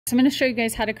So I'm going to show you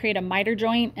guys how to create a miter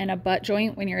joint and a butt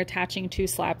joint when you're attaching two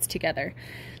slabs together.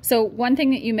 So one thing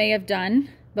that you may have done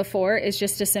before is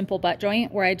just a simple butt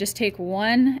joint where I just take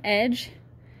one edge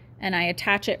and I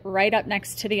attach it right up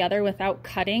next to the other without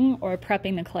cutting or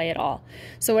prepping the clay at all.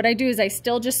 So what I do is I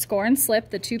still just score and slip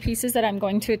the two pieces that I'm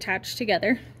going to attach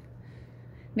together,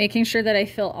 making sure that I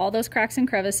fill all those cracks and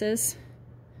crevices,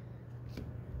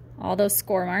 all those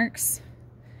score marks,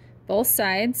 both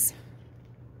sides.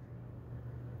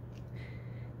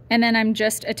 And then I'm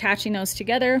just attaching those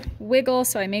together, wiggle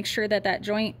so I make sure that that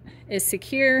joint is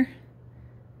secure,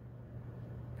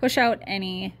 push out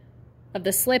any of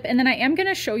the slip, and then I am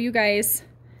gonna show you guys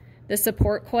the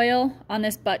support coil on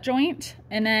this butt joint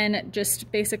and then just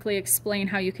basically explain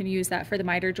how you can use that for the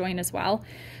miter joint as well.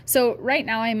 So right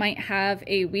now I might have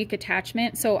a weak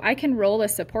attachment, so I can roll a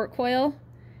support coil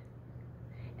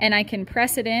and I can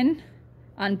press it in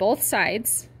on both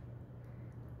sides.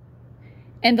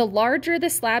 And the larger the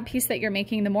slab piece that you're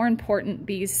making, the more important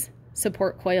these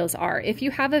support coils are. If you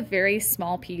have a very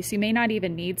small piece, you may not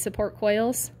even need support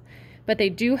coils, but they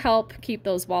do help keep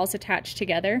those walls attached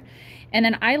together. And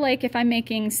then I like, if I'm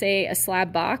making, say, a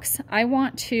slab box, I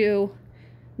want to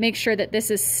make sure that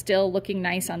this is still looking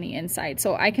nice on the inside.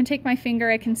 So I can take my finger,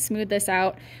 I can smooth this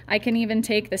out. I can even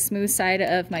take the smooth side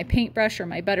of my paintbrush or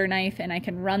my butter knife and I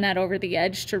can run that over the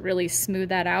edge to really smooth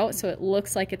that out so it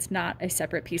looks like it's not a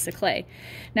separate piece of clay.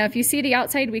 Now if you see the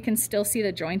outside, we can still see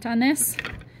the joint on this.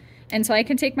 And so I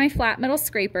can take my flat metal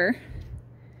scraper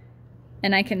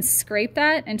and I can scrape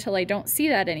that until I don't see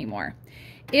that anymore.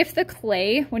 If the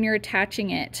clay, when you're attaching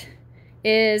it,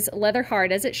 is leather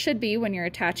hard, as it should be when you're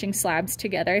attaching slabs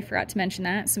together, I forgot to mention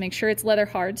that, so make sure it's leather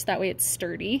hard so that way it's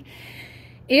sturdy.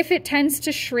 If it tends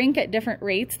to shrink at different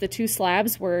rates, the two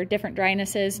slabs were different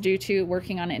drynesses due to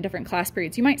working on it in different class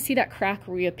periods, you might see that crack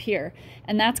reappear,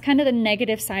 and that's kind of the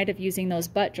negative side of using those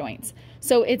butt joints.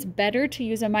 So it's better to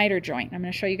use a miter joint. I'm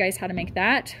going to show you guys how to make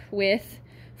that with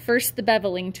first the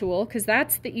beveling tool, because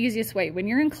that's the easiest way. When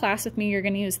you're in class with me, you're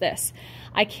going to use this.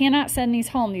 I cannot send these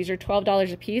home. These are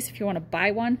 $12 a piece. If you want to buy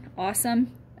one,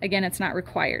 awesome. Again, it's not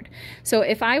required. So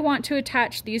if I want to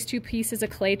attach these two pieces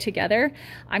of clay together,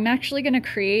 I'm actually going to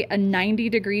create a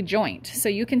 90-degree joint. So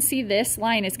you can see this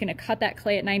line is going to cut that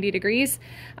clay at 90 degrees.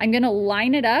 I'm going to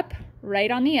line it up right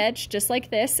on the edge, just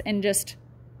like this, and just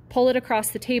pull it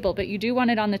across the table. But you do want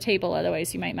it on the table,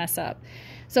 otherwise you might mess up.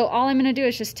 So all I'm going to do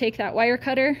is just take that wire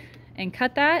cutter and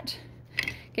cut that.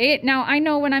 Okay, now I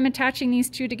know when I'm attaching these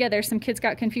two together, some kids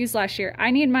got confused last year.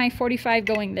 I need my 45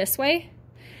 going this way.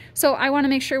 So I want to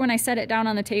make sure when I set it down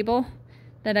on the table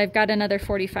that I've got another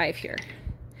 45 here.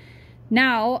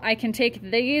 Now I can take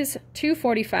these two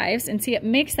 45s and see it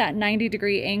makes that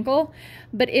 90-degree angle.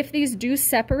 But if these do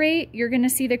separate, you're going to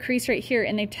see the crease right here,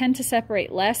 and they tend to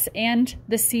separate less, and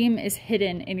the seam is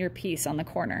hidden in your piece on the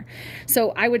corner.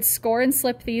 So I would score and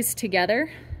slip these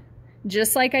together,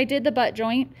 just like I did the butt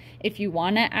joint. If you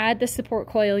want to add the support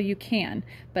coil, you can,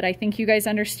 but I think you guys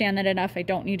understand that enough. I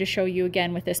don't need to show you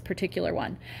again with this particular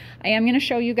one. I am going to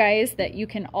show you guys that you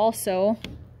can also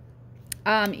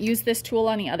use this tool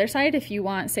on the other side if you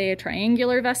want, say, a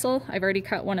triangular vessel. I've already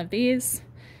cut one of these.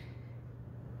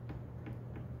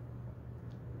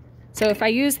 So if I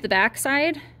use the back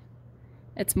side,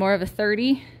 it's more of a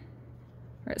 30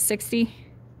 or a 60.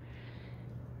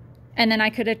 And then I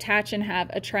could attach and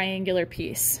have a triangular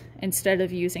piece instead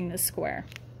of using the square.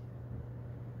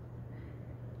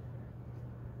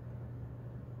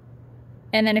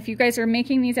 And then if you guys are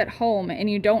making these at home and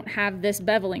you don't have this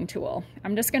beveling tool,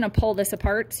 I'm just going to pull this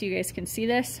apart so you guys can see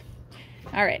this.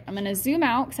 All right, I'm going to zoom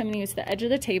out because I'm going to use the edge of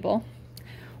the table.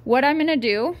 What I'm going to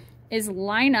do is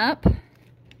line up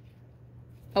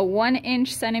a 1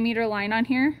 centimeter line on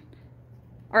here,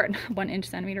 or 1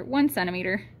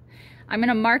 centimeter. I'm going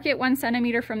to mark it 1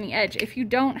 centimeter from the edge. If you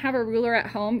don't have a ruler at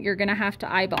home, you're going to have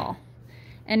to eyeball.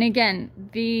 And again,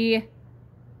 the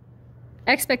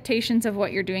expectations of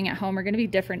what you're doing at home are going to be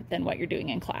different than what you're doing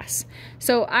in class.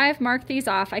 So I've marked these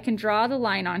off. I can draw the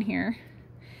line on here.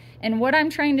 And what I'm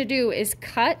trying to do is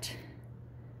cut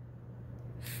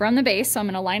from the base. So I'm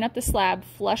going to line up the slab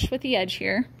flush with the edge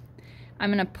here.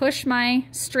 I'm going to push my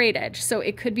straight edge. So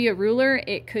it could be a ruler,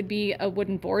 it could be a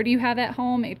wooden board you have at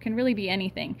home, it can really be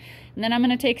anything. And then I'm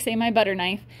going to take, say, my butter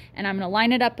knife, and I'm going to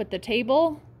line it up with the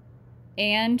table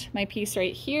and my piece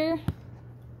right here.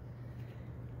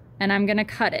 And I'm going to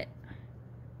cut it,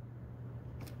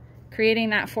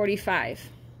 creating that 45.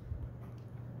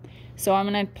 So I'm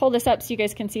going to pull this up so you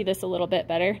guys can see this a little bit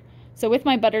better. So with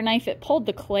my butter knife, it pulled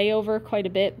the clay over quite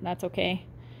a bit. That's okay.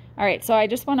 All right, so I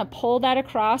just want to pull that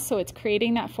across so it's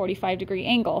creating that 45-degree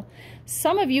angle.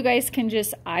 Some of you guys can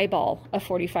just eyeball a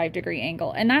 45-degree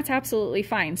angle, and that's absolutely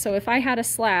fine. So if I had a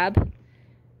slab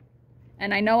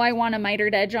and I know I want a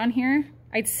mitered edge on here,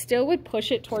 I still would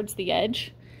push it towards the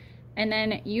edge, and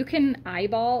then you can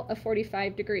eyeball a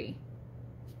 45-degree.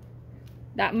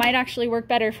 That might actually work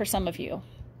better for some of you.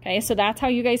 Okay, so that's how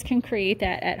you guys can create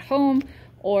that at home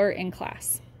or in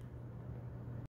class.